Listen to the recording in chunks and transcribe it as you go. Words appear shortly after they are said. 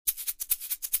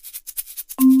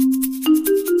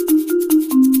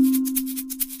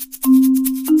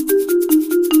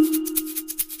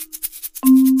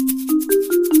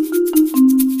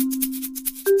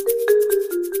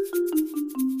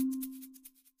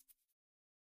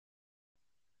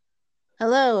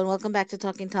Hello and welcome back to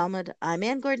Talking Talmud. I'm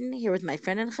Ann Gordon here with my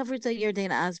friend and chavruta Yerdana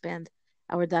Asband.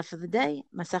 Our daf of the day,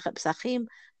 Masachet Psachim,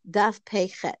 daf Pei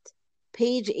Chet,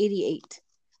 page 88.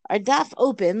 Our daf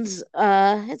opens.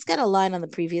 It's got a line on the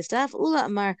previous daf. Ula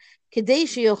Amar Kedei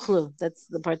Sheyochlu. That's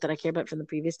the part that I care about from the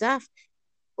previous daf.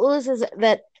 Ula says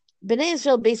that Bnei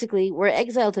Israel basically were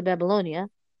exiled to Babylonia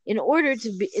in order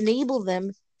to enable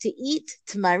them to eat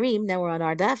tamarim. Now we're on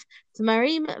our daf.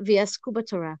 Tamarim via scuba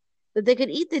Torah, that they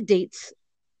could eat the dates.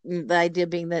 The idea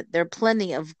being that there are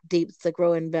plenty of dates that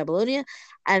grow in Babylonia,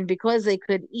 and because they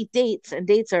could eat dates, and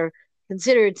dates are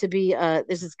considered to be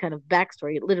this is kind of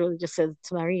backstory. It literally just says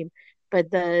tamarim,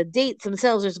 but the dates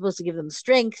themselves are supposed to give them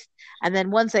strength, and then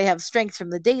once they have strength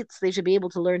from the dates, they should be able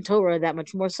to learn Torah that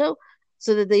much more so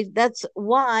that that's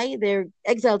why they're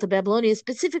exiled to Babylonia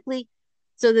specifically,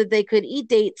 so that they could eat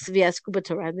dates via scuba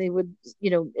Torah, and they would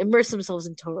immerse themselves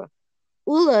in Torah.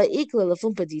 Ula ikla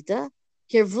lefumpadita,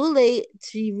 kirvule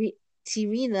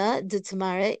tirina de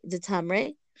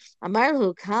tamre,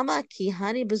 amarhu kama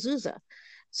kihani bazuza.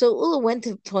 So Ula went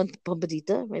to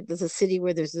Pompadita, right? There's a city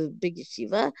where there's a big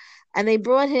yeshiva, and they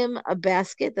brought him a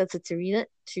basket that's a tirina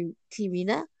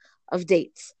of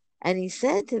dates. And he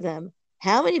said to them,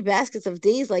 "How many baskets of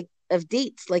dates like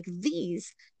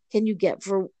these can you get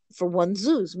for one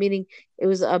zuz?" Meaning it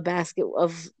was a basket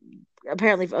of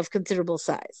apparently of considerable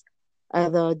size.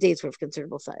 The dates were of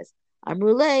considerable size.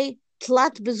 Amrule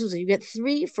tlat bezuza. You get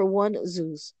three for one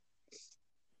zuz,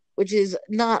 which is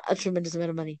not a tremendous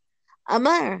amount of money.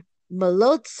 Amar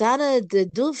malot sana de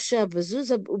dufsha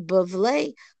bezuza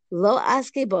bavle lo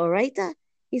aske ba'oraita.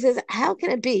 He says, how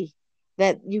can it be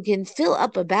that you can fill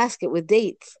up a basket with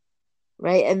dates,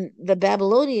 right? And the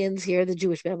Babylonians here, the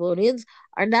Jewish Babylonians,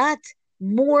 are not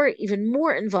even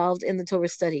more involved in the Torah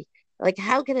study. Like,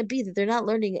 how can it be that they're not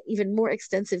learning even more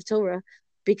extensive Torah?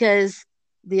 Because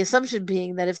the assumption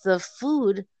being that if the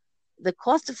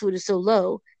cost of food is so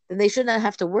low, then they should not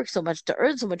have to work so much to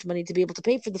earn so much money to be able to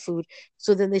pay for the food.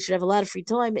 So then they should have a lot of free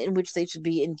time in which they should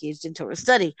be engaged in Torah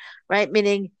study, right?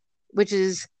 Meaning, which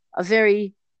is a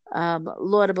very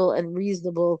laudable and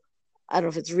reasonable. I don't know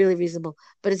if it's really reasonable,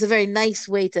 but it's a very nice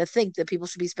way to think that people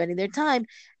should be spending their time.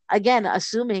 Again,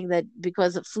 assuming that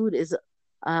because food is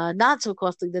not so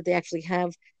costly, that they actually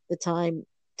have the time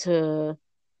to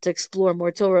explore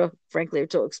more Torah, frankly, or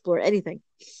to explore anything.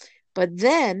 But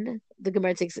then the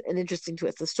Gemara takes an interesting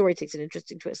twist. The story takes an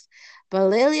interesting twist.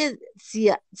 Balelia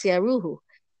Tsiaruhu,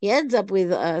 he ends up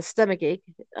with a stomach ache.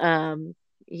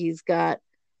 He's got,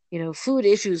 food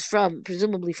issues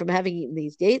presumably from having eaten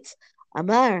these dates.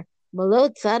 Amar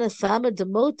Malot Sana Sama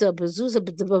Demota Bazuza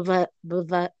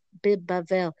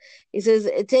Bibavel. He says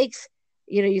it takes,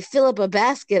 you fill up a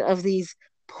basket of these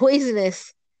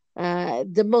poisonous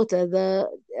demota, the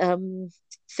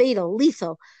fatal,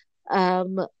 lethal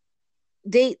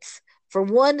dates for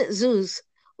one zuz.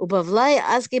 Ubavlai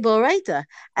aske boraita.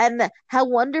 And how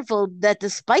wonderful that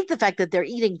despite the fact that they're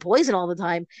eating poison all the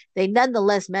time, they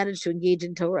nonetheless manage to engage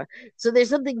in Torah. So there's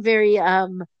something very,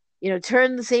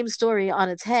 turn the same story on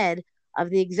its head of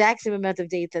the exact same amount of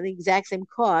dates and the exact same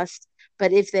cost.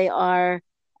 But if they are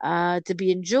to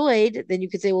be enjoyed, then you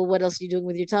could say, well, what else are you doing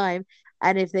with your time?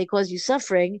 And if they cause you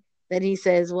suffering, then he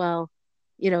says, well,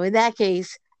 in that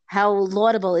case, how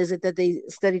laudable is it that they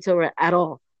study Torah at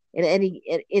all in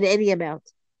any amount?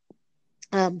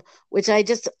 Which I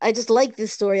just like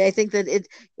this story. I think that it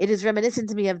is reminiscent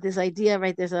to me of this idea,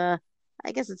 right? I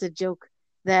guess it's a joke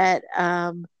that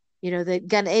that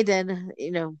Gan Eden,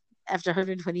 after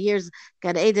 120 years,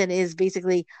 Gan Eden is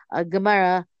basically a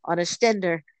Gemara on a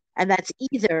stender, and that's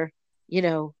either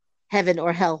heaven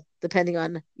or hell, depending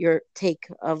on your take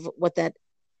of what that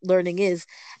learning is.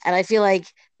 And I feel like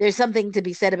there's something to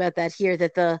be said about that here,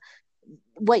 that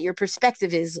what your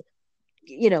perspective is,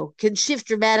 can shift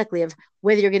dramatically of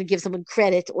whether you're going to give someone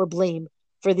credit or blame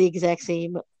for the exact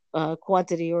same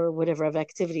quantity or whatever of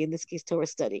activity, in this case Torah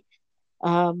study.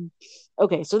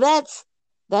 Okay, so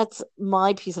that's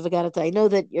my piece of Agadata. I know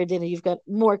that Yardina, you've got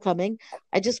more coming.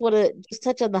 I just want to just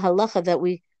touch on the halacha that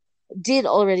we did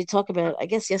already talk about, I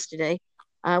guess, yesterday,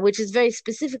 which is very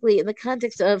specifically in the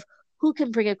context of who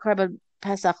can bring a korban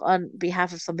pesach on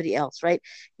behalf of somebody else, right?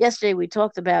 Yesterday we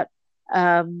talked about,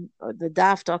 or the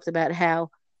daf talked about how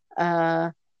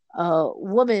a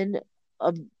woman,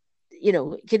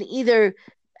 can either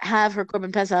have her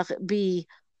korban pesach be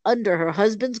under her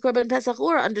husband's korban pesach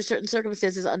or under certain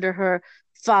circumstances under her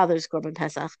father's korban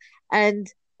pesach. And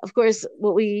of course,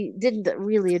 what we didn't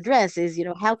really address is,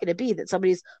 how can it be that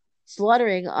somebody's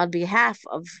slaughtering on behalf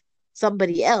of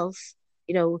somebody else?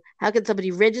 How can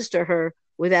somebody register her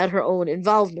without her own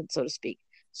involvement, so to speak?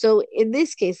 So in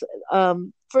this case,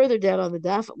 further down on the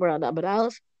daf, we're on Amud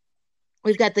Aleph.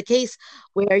 We've got the case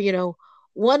where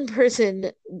one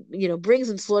person brings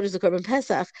and slaughters the korban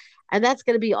pesach, and that's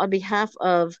going to be on behalf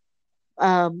of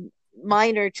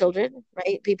minor children,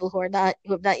 right? People who have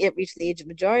not yet reached the age of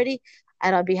majority,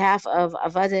 and on behalf of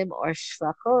avadim or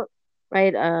shlachot,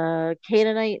 right?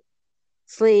 Canaanite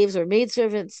slaves or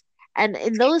maidservants. And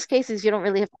in those cases, you don't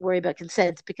really have to worry about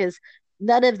consent because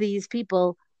none of these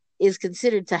people is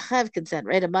considered to have consent,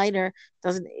 right? A minor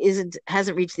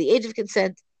hasn't reached the age of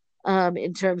consent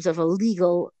in terms of a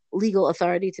legal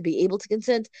authority to be able to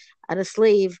consent, and a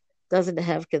slave doesn't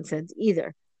have consent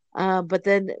either. But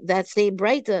then that same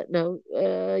Breita,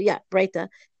 Breita,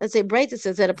 that same Breita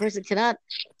says that a person cannot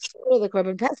slaughter the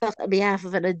korban pesach on behalf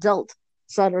of an adult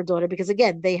son or daughter because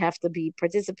again they have to be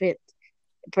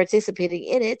participating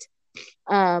in it.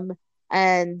 Um,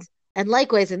 and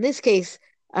likewise in this case,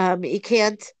 you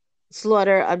can't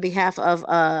slaughter on behalf of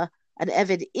an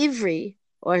Eved Ivri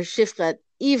or Shifrat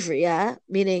Ivri,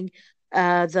 meaning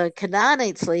the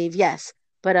Canaanite slave, yes,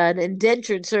 but an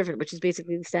indentured servant, which is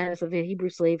basically the status of a Hebrew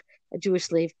slave, a Jewish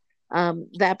slave.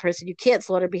 That person you can't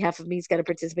slaughter on behalf of me. He's got to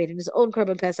participate in his own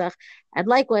korban pesach, and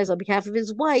likewise on behalf of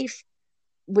his wife,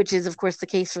 which is of course the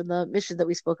case from the mission that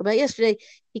we spoke about yesterday.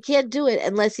 He can't do it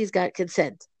unless he's got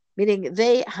consent, meaning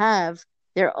they have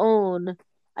their own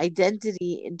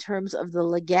identity in terms of the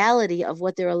legality of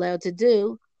what they're allowed to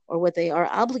do or what they are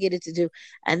obligated to do,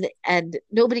 and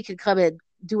nobody can come and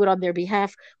do it on their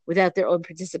behalf without their own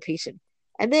participation.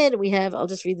 And then we have, I'll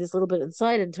just read this little bit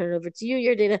inside and turn it over to you,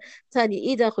 Yardena.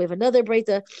 Tanya Idach, we have another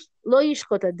breita. Lo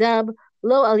yishchot adam,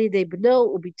 lo al yidei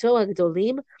bno ubito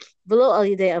hagdolim, v'lo al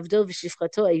yidei avdo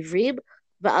v'shifchato ivrim,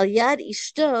 v'al yad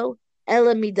ishto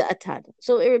ela mida'atan.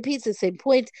 So it repeats the same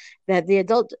point that the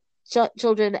adult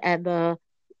children and the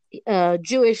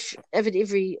Jewish Eved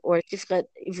Ivri or Shifchat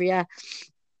Ivriya,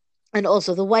 and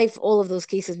also the wife, all of those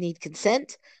cases need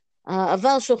consent.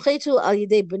 אבל שוחטו על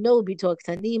ידי בנו וביתו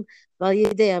הקטנים, ועל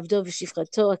ידי עבדו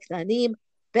ושפחתו הקטנים,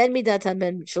 ben midatan,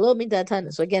 ben shalom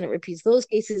midatan. So again, it repeats those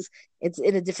cases. It's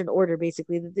in a different order,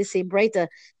 basically. This same Breita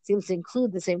seems to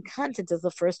include the same content as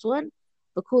the first one.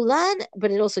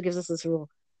 But it also gives us this rule.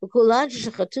 וכולן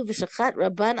ששחטו ושחט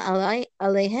רבן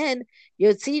עליהן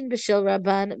יוצאים בשל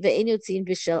רבן ואין יוצאים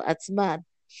בשל עצמן.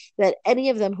 That any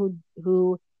of them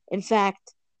who in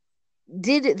fact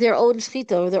did their own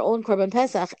shchita or their own korban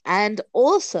pesach, and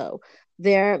also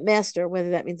their master, whether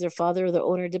that means their father or their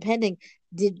owner, depending,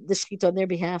 did the shchita on their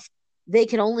behalf, they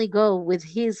can only go with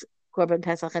his korban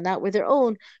pesach and not with their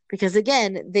own, because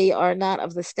again, they are not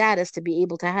of the status to be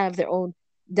able to have their own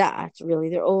da'at, really,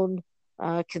 their own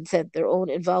consent, their own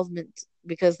involvement,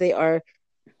 because they are,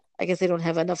 I guess they don't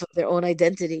have enough of their own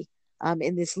identity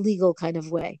in this legal kind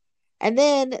of way. And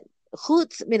then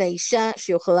chutz min ha'isha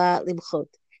she'yochala limchot,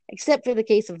 except for the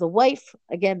case of the wife,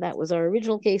 again, that was our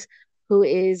original case, who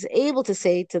is able to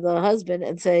say to the husband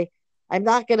and say, I'm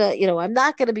not gonna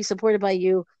be supported by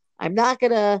you. I'm not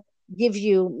gonna give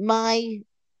you my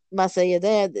masayah.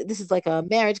 This is like a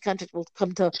marriage contract. We'll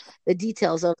come to the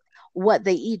details of what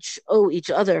they each owe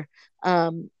each other.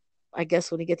 I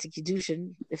guess when we get to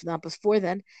Kiddushin, if not before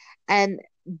then.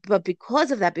 But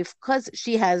because of that, because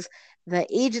she has the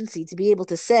agency to be able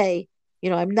to say,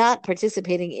 I'm not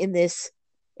participating in this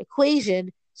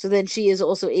equation, so then she is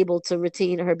also able to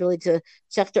retain her ability to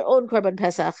shecht her own korban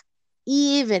pesach,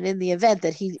 even in the event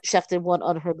that he shechted one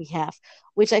on her behalf,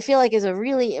 which I feel like is a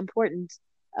really important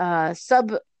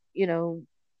subtopic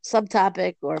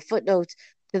or footnote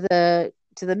to the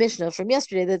Mishnah from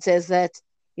yesterday that says that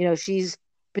she's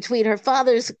between her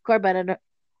father's korban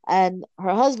and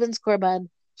her husband's korban.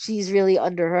 She's really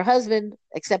under her husband,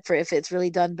 except for if it's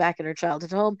really done back in her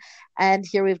childhood home. And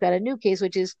here we've got a new case,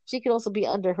 which is she can also be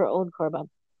under her own korban,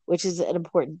 which is I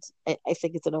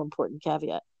think it's an important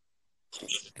caveat.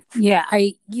 Yeah,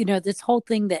 this whole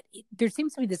thing that there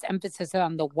seems to be this emphasis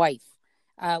on the wife.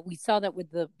 We saw that with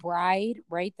the bride,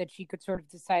 right? That she could sort of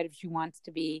decide if she wants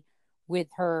to be with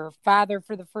her father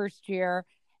for the first year.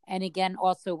 And again,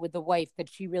 also with the wife, that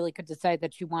she really could decide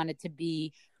that she wanted to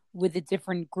be with a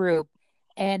different group.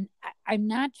 And I'm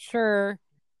not sure,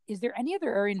 is there any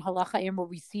other area in Halacha where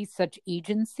we see such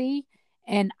agency?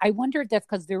 And I wonder if that's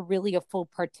because they're really a full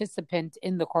participant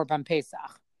in the Korban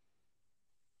Pesach.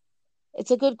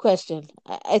 It's a good question.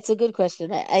 I think,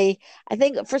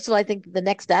 first of all, I think the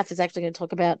next daf is actually going to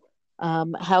talk about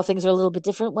how things are a little bit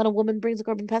different when a woman brings a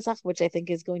korban pesach, which I think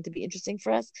is going to be interesting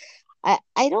for us.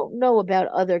 I don't know about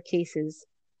other cases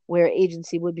where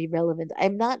agency would be relevant.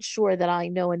 I'm not sure that I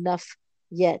know enough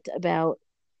yet about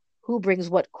who brings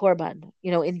what korban,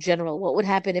 in general. What would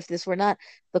happen if this were not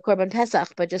the korban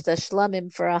Pesach, but just a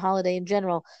shlamim for a holiday in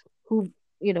general? Who,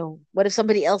 what if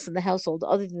somebody else in the household,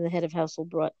 other than the head of household,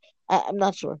 brought? I'm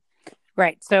not sure.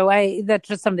 Right. So that's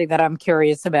just something that I'm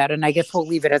curious about, and I guess we'll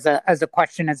leave it as a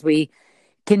question as we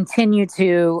continue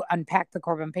to unpack the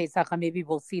Korban Pesach, and maybe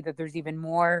we'll see that there's even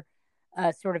more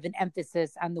sort of an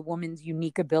emphasis on the woman's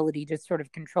unique ability to sort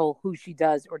of control who she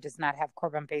does or does not have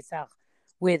Korban Pesach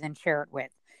with and share it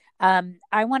with.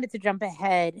 I wanted to jump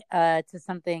ahead to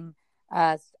something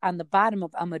on the bottom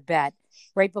of Amud Bet,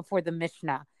 right before the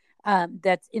Mishnah,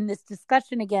 that's in this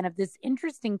discussion again of this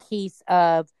interesting case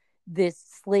of this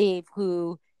slave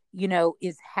who,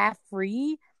 is half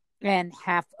free and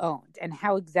half owned, and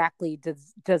how exactly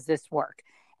does this work?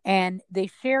 And they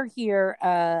share here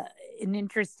an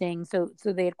interesting. So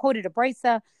they had quoted a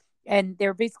brisa, and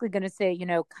they're basically going to say,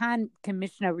 kan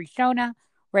Mishnah Rishona,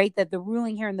 right? That the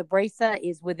ruling here in the brisa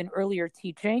is with an earlier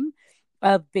teaching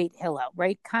of Beit Hillel,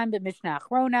 right? Kan Mishnah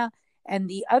Achrona, and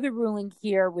the other ruling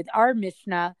here with our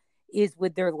Mishnah is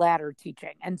with their latter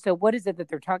teaching. And so what is it that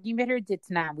they're talking about here?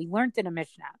 Ditnan. We learned in a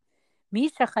Mishnah.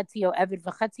 Misha Chatzio Eved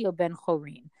V'Chatzio Ben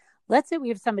Chorin. Let's say we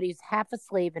have somebody who's half a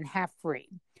slave and half free.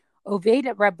 Oved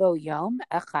Rabo Yom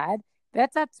Echad,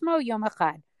 Betzatzmo Yom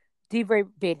Echad. Divrei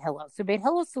Beit Hillel. So Beit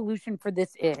Hillel's solution for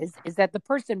this is that the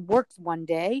person works one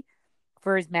day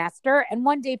for his master and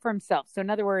one day for himself. So in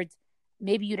other words,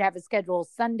 maybe you'd have a schedule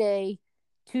Sunday,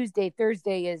 Tuesday,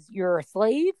 Thursday is you're a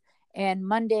slave, and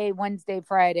Monday, Wednesday,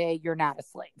 Friday, you're not a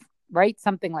slave, right?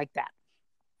 Something like that.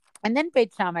 And then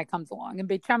Beit Shammai comes along, and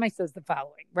Beit Shammai says the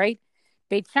following, right?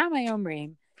 Beit Shammai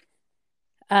Omrim,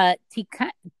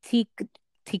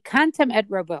 tikantam et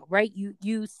robo, right?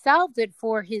 You solved it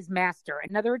for his master.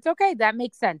 In other words, okay, that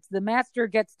makes sense. The master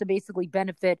gets to basically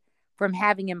benefit from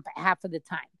having him half of the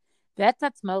time.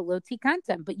 Vetatzmo lo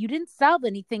tikantam, but you didn't solve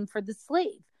anything for the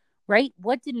slave, right?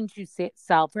 What didn't you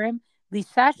solve for him?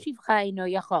 Lisha shivcha no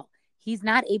yachol. He's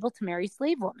not able to marry a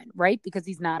slave woman, right? Because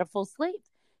he's not a full slave.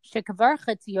 Shekavar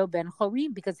chatzio ben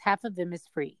chorin, because half of him is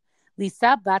free.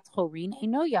 Lisa bat chorin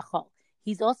eno yachol.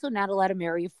 He's also not allowed to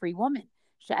marry a free woman.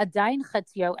 She'adayin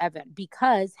chatzio evan,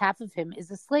 because half of him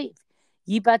is a slave.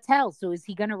 Yibatel, so is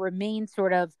he going to remain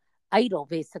sort of idle,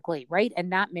 basically, right? And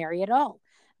not marry at all.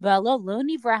 V'alo lo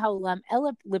nivra ha'olam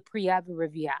ela lepriya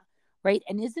v'revia, right?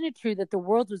 And isn't it true that the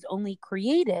world was only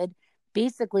created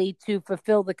basically to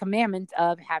fulfill the commandment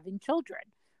of having children,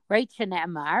 right?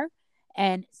 Shne'emar.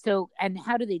 And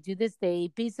how do they do this?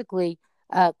 They basically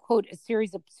quote a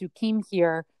series of psukim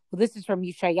here. Well, this is from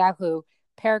Yeshayahu,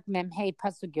 Perak Memhei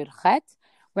Pasuk Yud Chet,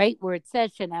 right? Where it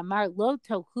says, Shne'emar lo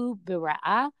tohu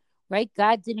b'ra'ah, right?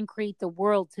 God didn't create the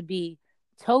world to be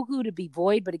tohu, to be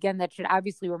void. But again, that should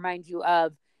obviously remind you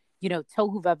of,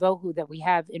 tohu vavohu that we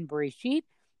have in Bereshit.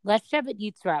 Leshevet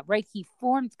Yitzra, right?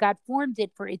 God formed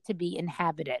it for it to be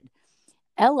inhabited.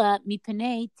 Ella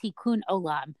mipnei tikkun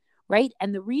olam, right?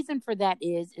 And the reason for that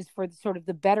is for sort of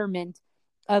the betterment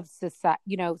of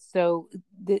society, so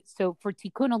for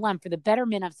tikkun olam, for the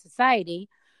betterment of society,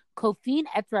 kofin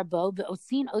et rabo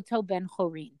ve'osin oto ben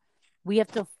chorin. We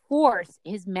have to force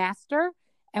his master,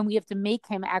 and we have to make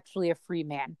him actually a free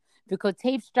man.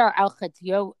 V'kotev shtar al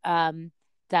chetio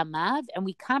damav, and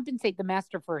we compensate the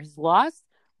master for his loss.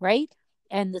 Right?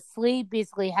 And the slave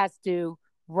basically has to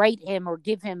write him or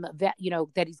give him, that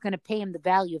he's going to pay him the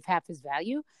value of half his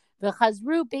value. The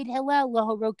Chazru Beit Hillel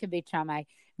lahoroke Beit Shammai.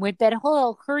 When Beit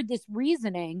Hillel heard this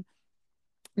reasoning,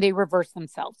 they reversed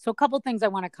themselves. So a couple of things I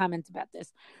want to comment about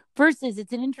this. First is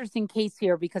it's an interesting case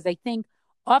here because I think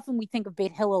often we think of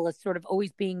Beit Hillel as sort of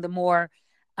always being the more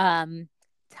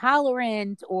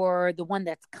tolerant or the one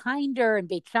that's kinder, and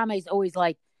Beit Shammai is always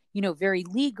like, very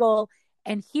legal.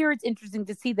 And here it's interesting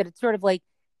to see that it's sort of like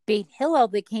Beit Hillel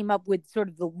that came up with sort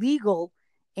of the legal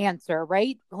answer,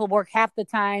 right? He'll work half the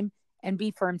time and be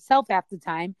for himself half the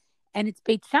time. And it's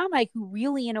Beit Shammai who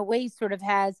really, in a way, sort of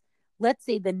has, let's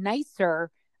say, the nicer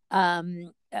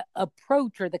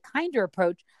approach or the kinder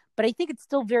approach. But I think it's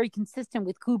still very consistent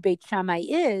with who Beit Shammai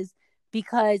is,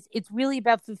 because it's really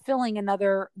about fulfilling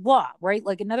another law, right?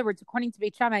 Like, in other words, according to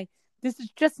Beit Shammai, this is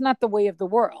just not the way of the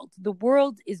world. The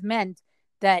world is meant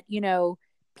that,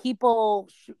 people,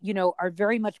 are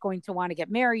very much going to want to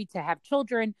get married, to have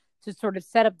children, to sort of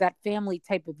set up that family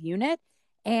type of unit.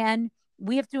 And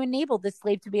we have to enable the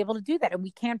slave to be able to do that. And we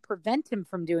can't prevent him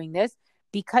from doing this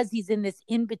because he's in this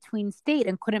in-between state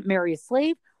and couldn't marry a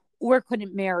slave or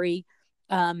couldn't marry,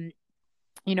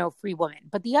 free woman.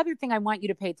 But the other thing I want you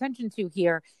to pay attention to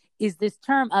here is this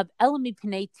term of elami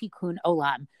pnei tikkun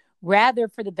olam, rather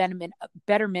for the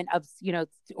betterment of,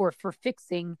 or for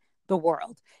fixing the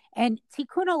world. And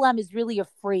tikkun olam is really a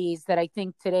phrase that I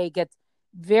think today gets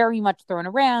very much thrown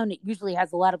around. It usually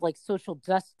has a lot of like social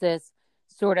justice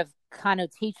sort of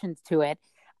connotations to it.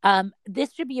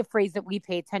 This should be a phrase that we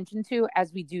pay attention to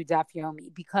as we do Daf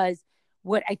Yomi, because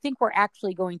what I think we're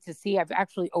actually going to see, I've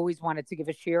actually always wanted to give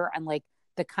a share on like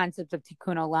the concept of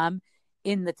tikkun olam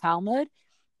in the Talmud,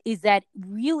 is that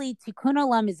really tikkun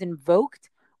olam is invoked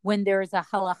when there is a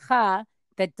halacha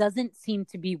that doesn't seem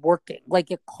to be working,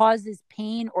 like it causes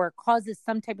pain or it causes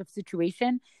some type of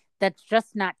situation that's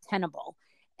just not tenable.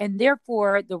 And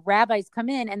therefore, the rabbis come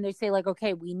in and they say, like,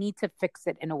 okay, we need to fix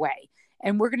it in a way.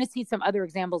 And we're going to see some other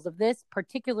examples of this,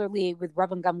 particularly with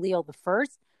Rabban Gamliel the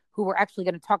first, who we're actually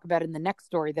going to talk about in the next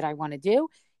story that I want to do.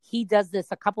 He does this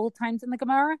a couple of times in the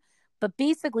Gemara. But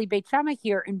basically, Beit Shammai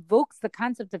here invokes the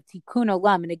concept of tikkun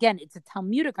olam. And again, it's a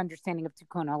Talmudic understanding of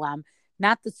tikkun olam,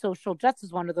 not the social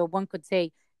justice one, although one could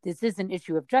say this is an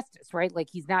issue of justice, right? Like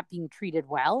he's not being treated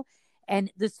well.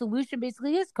 And the solution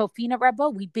basically is Kofina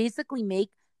Rabbo. We basically make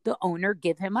the owner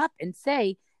give him up and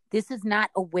say, this is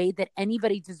not a way that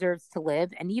anybody deserves to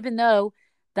live. And even though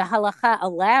the halacha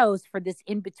allows for this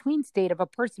in-between state of a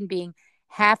person being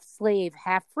half slave,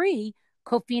 half free,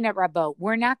 Kofina Rabbo,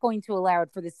 we're not going to allow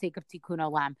it for the sake of tikkun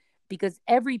olam, because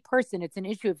every person, it's an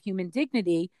issue of human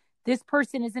dignity. This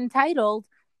person is entitled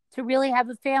to really have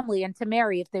a family and to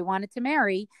marry if they wanted to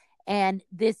marry. And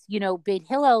this, Beit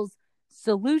Hillel's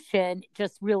solution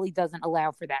just really doesn't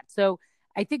allow for that. So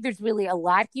I think there's really a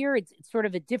lot here. It's sort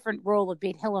of a different role of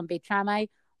Beit Hillel and Beit Shammai,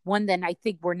 one that I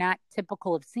think we're not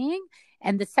typical of seeing.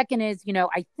 And the second is,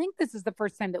 I think this is the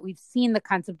first time that we've seen the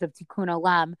concept of tikkun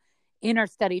olam in our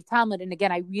study of Talmud. And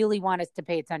again, I really want us to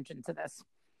pay attention to this.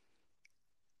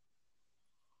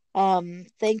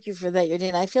 Thank you for that,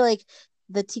 Yardina. I feel like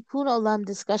the tikkun olam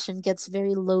discussion gets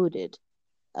very loaded,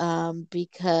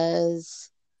 because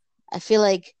I feel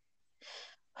like,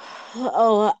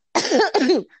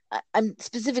 I'm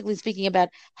specifically speaking about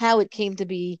how it came to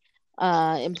be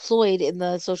employed in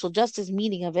the social justice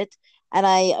meaning of it. And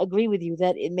I agree with you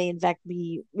that it may in fact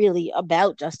be really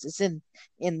about justice in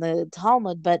the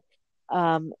Talmud, but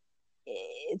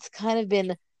it's kind of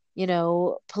been,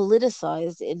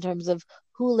 politicized in terms of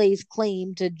who lays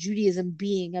claim to Judaism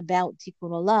being about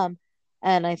tikkun olam.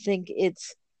 And I think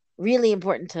it's really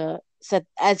important to set,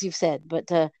 as you've said, but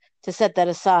to set that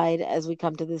aside as we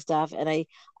come to this daf. And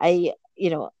I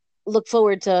look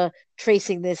forward to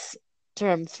tracing this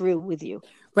term through with you.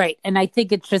 Right. And I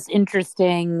think it's just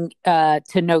interesting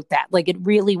to note that, like, it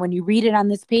really, when you read it on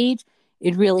this page,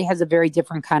 it really has a very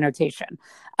different connotation.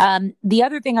 The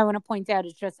other thing I want to point out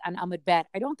is just on Amud Bet.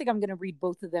 I don't think I'm going to read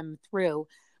both of them through,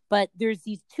 but there's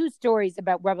these two stories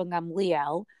about Rabban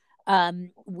Gamliel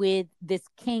with this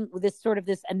king, with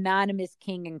this anonymous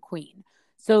king and queen.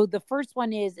 So the first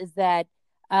one is that,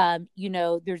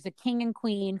 there's a king and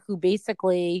queen who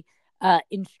basically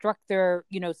instruct their,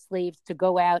 slaves to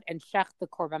go out and shech the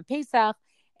Korban Pesach,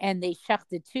 and they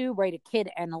shechted two, right, a kid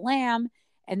and a lamb.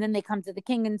 And then they come to the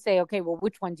king and say, okay, well,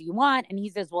 which one do you want? And he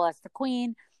says, well, ask the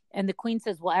queen. And the queen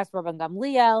says, well, ask Rabban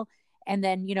Gamliel. And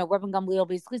then, Rabban Gamliel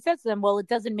basically says to them, well, it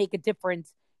doesn't make a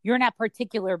difference. You're not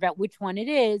particular about which one it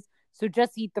is. So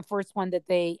just eat the first one that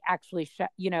they actually,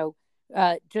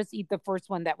 just eat the first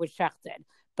one that was shechted.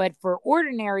 But for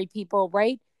ordinary people,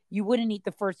 right, you wouldn't eat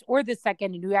the first or the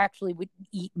second, and you actually would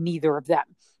eat neither of them.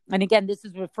 And again, this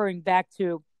is referring back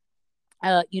to,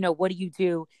 what do you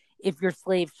do if your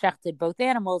slave shechted both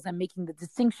animals, and making the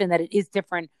distinction that it is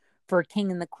different for a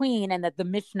king and the queen, and that the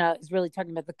Mishnah is really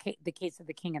talking about the case of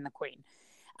the king and the queen.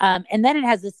 And then it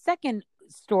has a second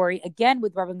story, again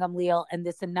with Rabban Gamliel and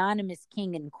this anonymous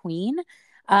king and queen.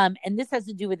 And this has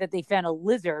to do with that they found a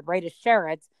lizard, right, a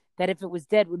sheretz, that if it was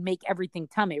dead would make everything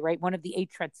tummy, right? One of the 8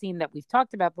 tretzim that we've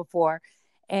talked about before.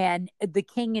 And the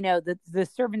king, the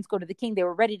servants go to the king. They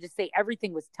were ready to say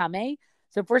everything was tummy.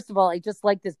 So first of all, I just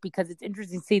like this because it's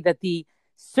interesting to see that the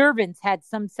servants had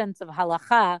some sense of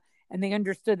halacha, and they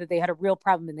understood that they had a real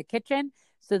problem in the kitchen.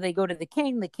 So they go to the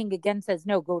king. The king again says,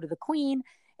 no, go to the queen.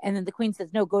 And then the queen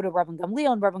says, no, go to Rabban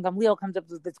Gamliel. And Rabban Gamliel comes up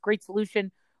with this great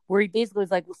solution where he basically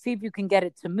was like, well, see if you can get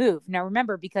it to move. Now,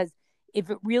 remember, because if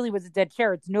it really was a dead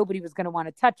sheretz, nobody was going to want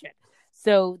to touch it.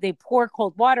 So they pour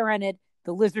cold water on it.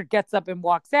 The lizard gets up and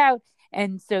walks out.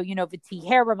 And so,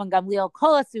 v'tiher Rabban Gamliel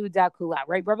kol ha'seuda kula,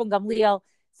 right? Rabban Gamliel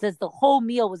says the whole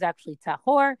meal was actually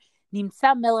tahor.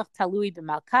 Nimsa melech talui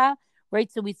b'malka,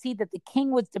 right? So we see that the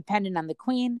king was dependent on the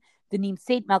queen. The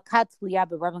nimseit malka tluya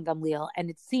b'Rabban Gamliel. And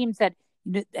it seems that,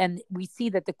 and we see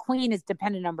that the queen is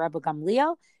dependent on Rabban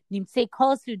Gamliel. Nimsei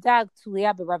kol ha'seuda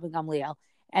tluya b'Rabban Gamliel.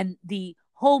 And the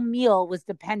whole meal was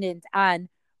dependent on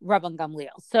Rabban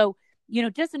Gamliel. So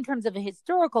just in terms of a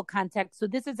historical context, so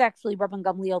this is actually Rabban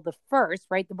Gamliel the first,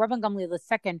 right? The Rabban Gamliel the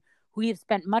second, who we have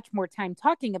spent much more time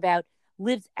talking about,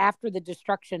 lives after the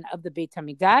destruction of the Beit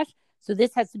HaMikdash. So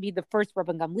this has to be the first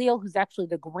Rabban Gamliel, who's actually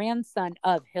the grandson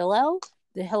of Hillel,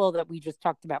 the Hillel that we just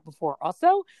talked about before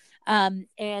also. And,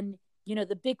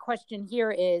 the big question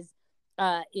here is,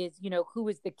 who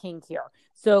is the king here?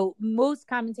 So most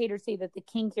commentators say that the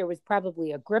king here was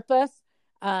probably Agrippus.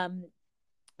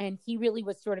 And he really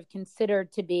was sort of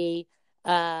considered to be,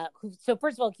 so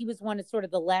first of all, he was one of sort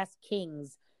of the last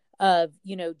kings of,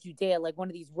 Judea, like one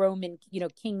of these Roman,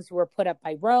 kings who were put up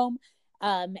by Rome.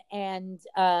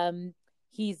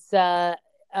 He's the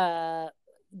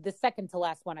second to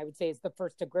last one, I would say, is the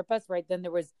first Agrippus, right? Then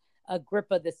there was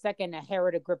Agrippa the second,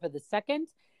 Herod Agrippa the second.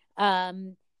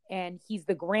 And he's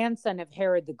the grandson of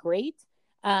Herod the Great.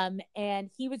 And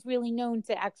he was really known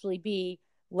to actually be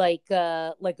like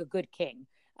a good king.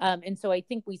 And so I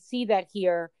think we see that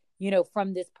here,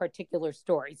 from this particular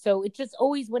story. So it's just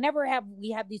always, whenever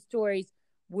we have these stories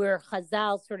where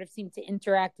Chazal sort of seem to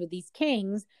interact with these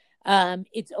kings,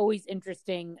 it's always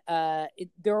interesting.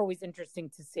 They're always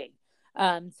interesting to see.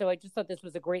 So I just thought this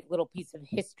was a great little piece of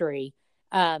history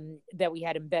that we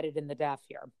had embedded in the daf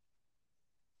here.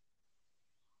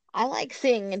 I like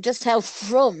seeing just how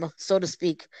frum, so to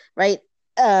speak, right?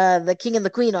 The king and the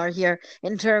queen are here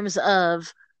in terms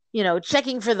of,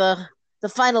 checking for the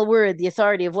final word, the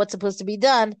authority of what's supposed to be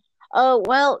done. Oh,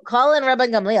 well, call in Rabban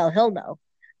Gamliel, he'll know.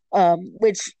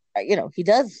 Which, he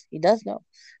does know.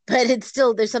 But it's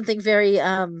still, there's something very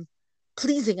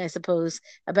pleasing, I suppose,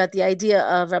 about the idea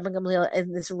of Rabban Gamliel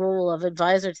in this role of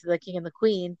advisor to the king and the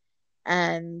queen,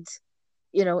 and,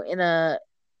 in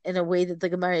a way that the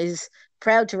Gemara is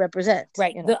proud to represent.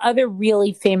 Right. The other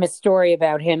really famous story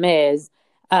about him is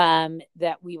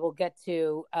that we will get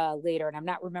to later, and I'm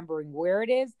not remembering where it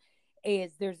is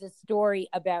there's a story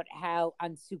about how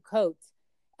on Sukkot,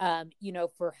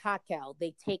 for Hakel,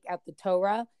 they take out the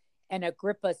Torah and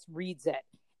Agrippus reads it.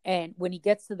 And when he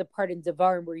gets to the part in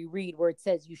Devarim where it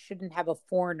says you shouldn't have a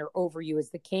foreigner over you as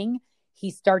the king,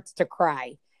 he starts to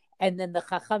cry. And then the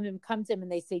Chachamim come to him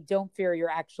and they say, don't fear, you're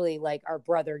actually like our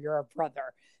brother, you're our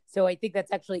brother. So I think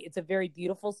it's a very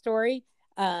beautiful story.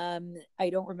 I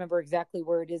don't remember exactly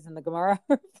where it is in the Gemara,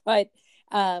 but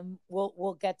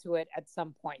we'll get to it at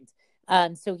some point.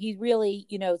 So he's really,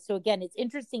 so again, it's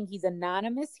interesting. He's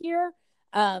anonymous here,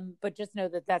 but just know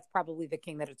that that's probably the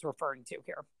king that it's referring to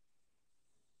here.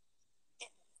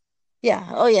 Yeah.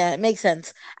 Oh, yeah. It makes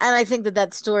sense. And I think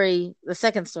that story, the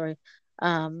second story,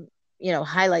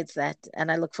 highlights that.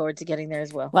 And I look forward to getting there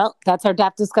as well. Well, that's our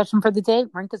DAP discussion for the day.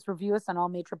 Rank us, review us on all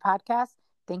major podcasts.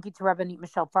 Thank you to Rabbanit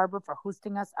Michelle Farber for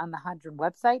hosting us on the Hadran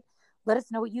website. Let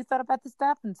us know what you thought about the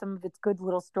stuff and some of its good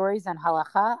little stories on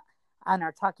halacha on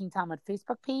our Talking Talmud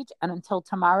Facebook page. And until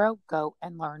tomorrow, go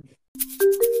and learn.